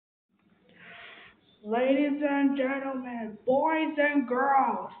Ladies and gentlemen, boys and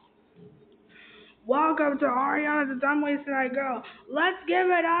girls, welcome to Ariana the Dumb Wasted I Go. Let's give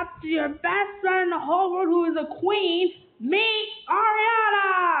it up to your best friend in the whole world who is a queen, me,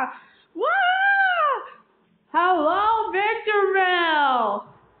 Ariana! Woo! Hello, Victorville!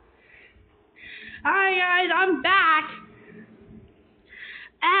 Hi guys, I'm back.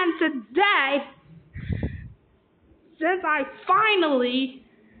 And today, since I finally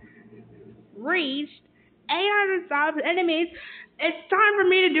reached 800 subs and enemies, it's time for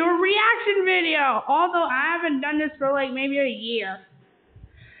me to do a reaction video. Although I haven't done this for like maybe a year.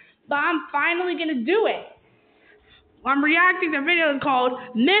 But I'm finally gonna do it. I'm reacting to a video called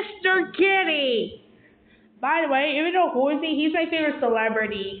Mr. Kitty. By the way, even though who is he? He's my favorite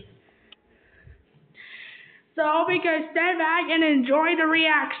celebrity. So I hope you guys stand back and enjoy the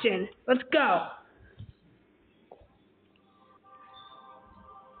reaction. Let's go.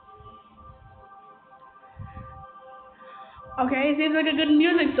 Okay, seems like a good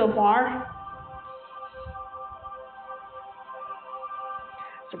music so far.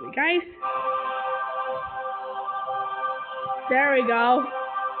 So we guys. There we go.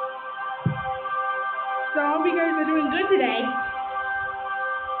 So I hope you guys are doing good today.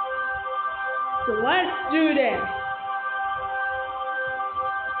 So let's do this.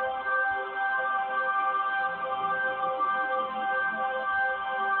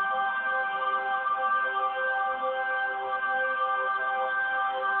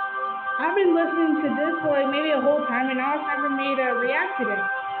 I've been listening to this for like maybe a whole time, and now it's time for me to react to it.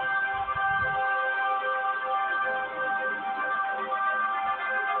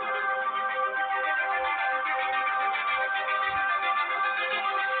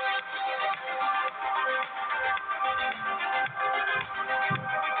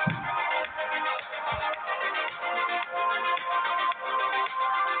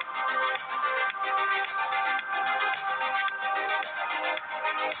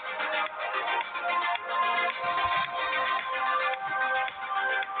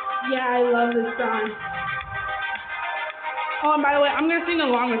 Yeah, I love this song. Oh, and by the way, I'm gonna sing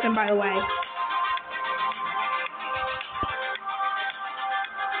along with him, by the way.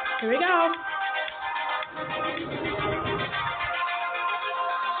 Here we go.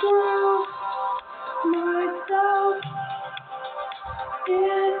 Well, myself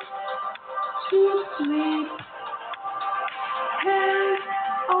into sleep. Hands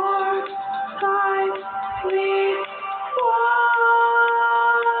are tied, sleep blinded.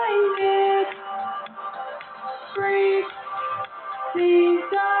 Breathe,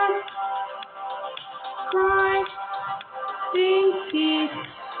 season, cry, sing, teeth.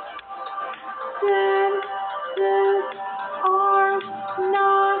 Senses are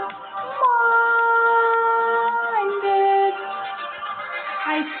not minded. I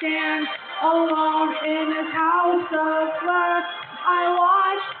stand alone in this house of glass. I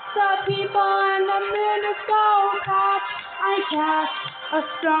watch the people and the minutes go past. I cast a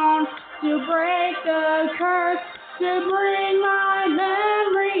stone to break the curse, to bring my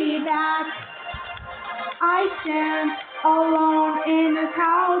memory back. I stand alone in this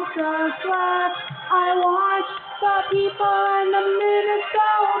house of glass. I watch the people and the minutes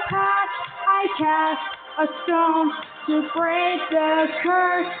go past. I cast a stone to break the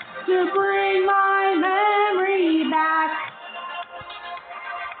curse, to bring my memory back.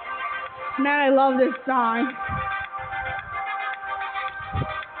 Man, I love this song.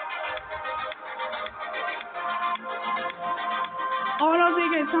 Oh, no,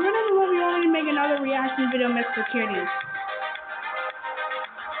 because comment down below if you want me to make another reaction video, Mr. Kitty.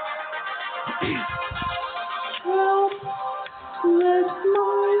 Helpless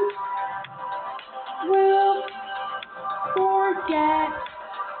minds will forget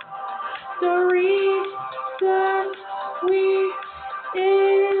the reason we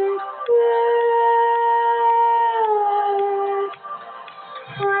exist.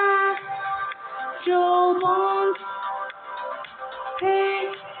 Fragile bones,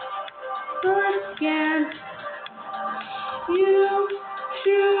 paper scan. You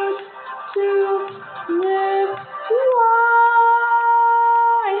choose to live blinded.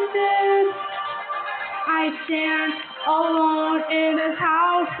 I stand alone in this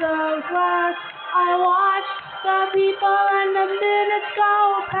house of glass. I watch the people and the minutes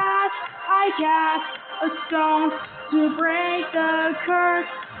go past. I cast a stone to break the curse,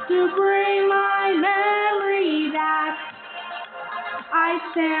 to bring my memory back. I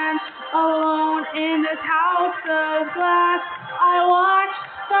stand alone in this house of glass. I watch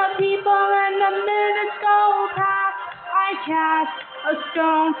the people and the minutes go past. I cast a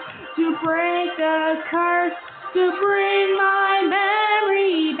stone to break the curse, to bring my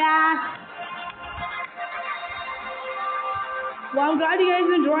memory back. Well, I'm glad you guys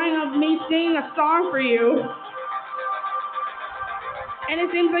are enjoying me singing a song for you. And it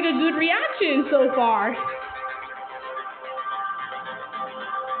seems like a good reaction so far.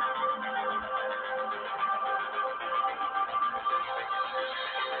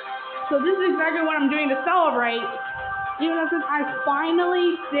 So this is exactly what I'm doing to celebrate. Even though since I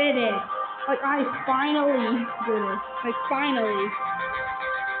finally did it. Like, I finally did it. Like, finally.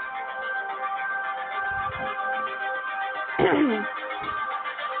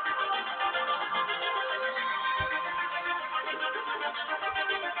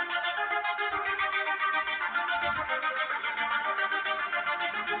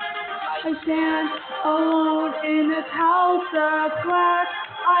 I stand alone in this house of glass.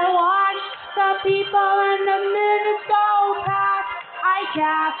 I watch the people and the minutes go past. I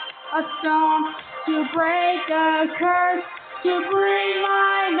cast a stone to break the curse, to bring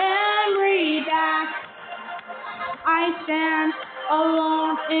my memory back. I stand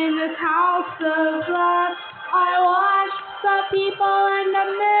alone in this house of glass. I watch the people and the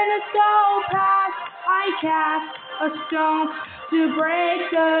minutes go past. I cast a stone to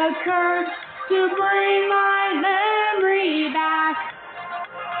break the curse, to bring my memory back.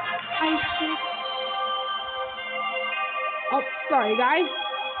 Oh, sorry guys.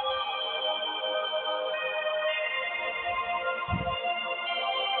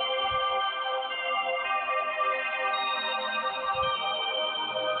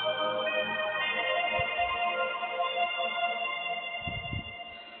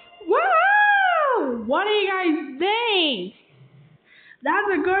 Woo! What do you guys think?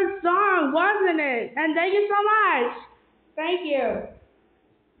 That's a good song, wasn't it? And thank you so much. Thank you.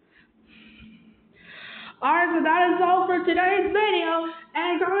 Alright, so that is all for today's video.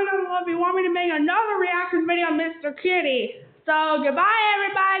 And comment down below if you want me to make another reaction video on Mr. Kitty. So, goodbye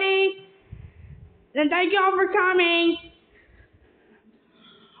everybody. And thank you all for coming.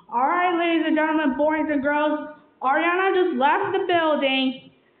 Alright, ladies and gentlemen, boys and girls. Ariana just left the building.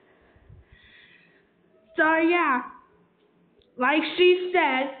 So, yeah. Like she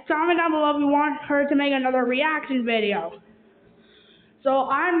said, comment down below if you want her to make another reaction video. So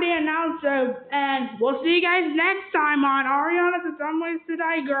I'm the announcer, and we'll see you guys next time on Ariana's In Some Ways to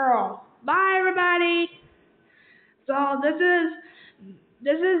Die Girl. Bye, everybody. So this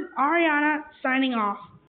is Ariana signing off.